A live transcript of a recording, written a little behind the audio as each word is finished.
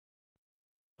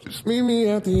Just meet me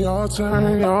at the altar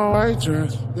in your white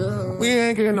dress. Yeah. We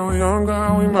ain't getting no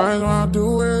younger, we might as well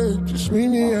do it. Just meet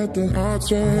me at the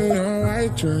altar in your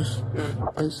white dress. Yeah.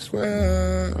 I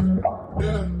swear.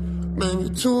 Yeah. Maybe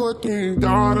 2 or 3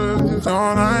 daughters is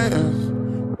all I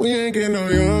ask. We ain't getting no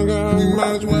younger, we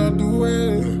might as well do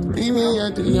it. Meet me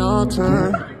at the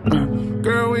altar.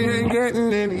 Girl, we ain't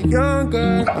getting any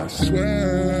younger, I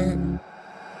swear.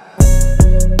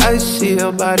 I see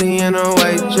your body in a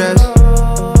white dress.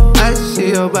 I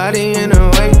see your body in a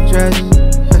white dress.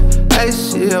 I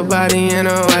see your body in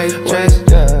a white dress.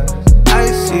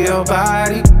 I see your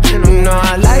body, and you know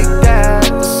I like that.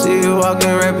 I see you walking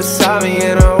right beside me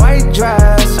in a white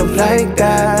dress. I'm like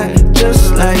that,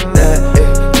 just like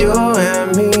that. You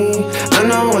and me, I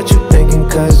know what you're thinking,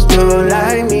 cause you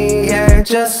like me, yeah,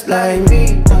 just like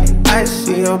me. I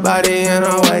see your body in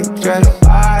a white dress.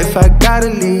 If I gotta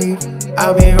leave,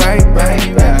 I'll be right back.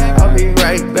 I'll be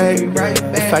right back.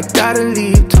 If I gotta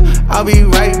leave, I'll be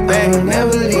right back.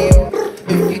 Never leave.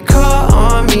 If you call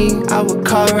on me, I would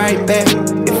call right back.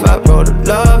 If I wrote a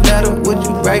love letter, would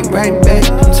you write right back?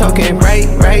 I'm talking right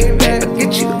back. I'll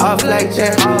get you off like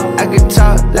that. I could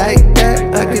talk like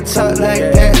that. I could talk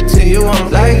like that till you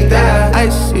won't like that. I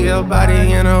see your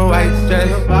body in a white dress.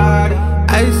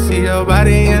 I see your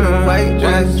body in a white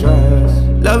dress.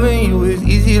 Loving you is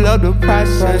easy, love the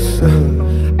process.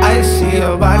 I see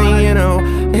your body in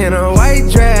a white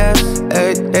dress.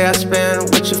 Every day I spend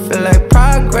with you feel like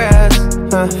progress.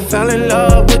 Fell in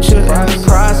love with you in the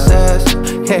process.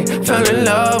 Hey, fell in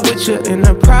love with you in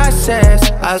the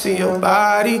process. I see your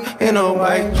body in a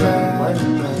white dress.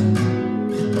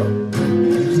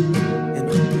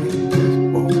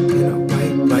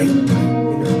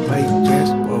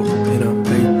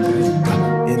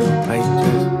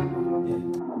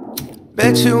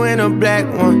 Bet you in a black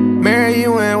one, marry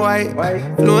you in white.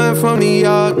 Flew in from New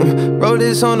York, wrote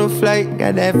this on the flight.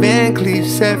 Got that Van Cleef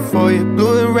set for you,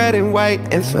 blue and red and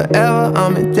white. And forever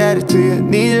I'm indebted to you.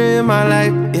 Need you in my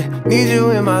life, yeah. Need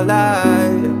you in my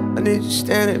life. I need you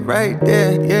standing right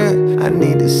there, yeah. I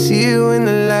need to see you in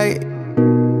the light.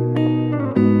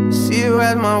 See you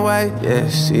as my wife, yeah.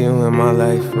 See you in my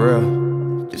life, for real.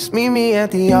 Just meet me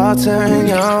at the altar in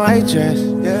your white dress.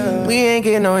 Yeah. We ain't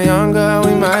getting no younger,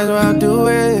 we might as well do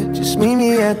it. Just meet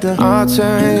me at the altar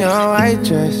in your white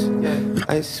dress. Yeah.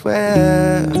 I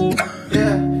swear.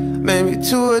 Yeah. Maybe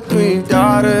 2 or 3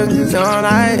 daughters is all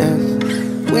I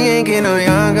ask. We ain't getting no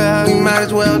younger, we might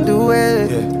as well do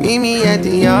it. Yeah. Meet me at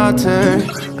the altar.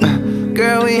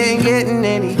 Girl, we ain't getting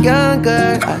any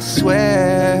younger, I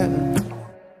swear.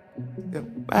 Your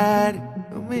body,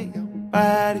 me, your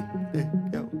body.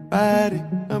 Your body,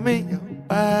 me, your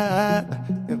body.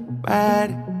 Your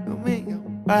body, me, your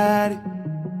body.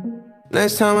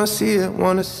 Next time I see it,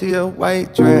 wanna see a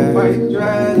white dress. White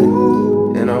dress.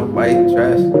 In a white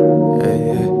dress.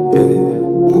 Yeah.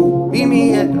 Meet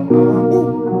me at the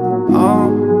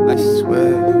I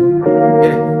swear.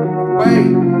 Yeah.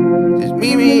 Wait. Just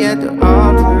meet me at the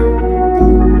altar.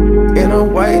 In a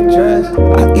white dress.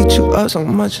 I eat you up so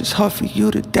much it's hard for you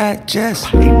to digest.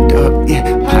 Piped up,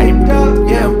 yeah, piped up,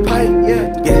 yeah.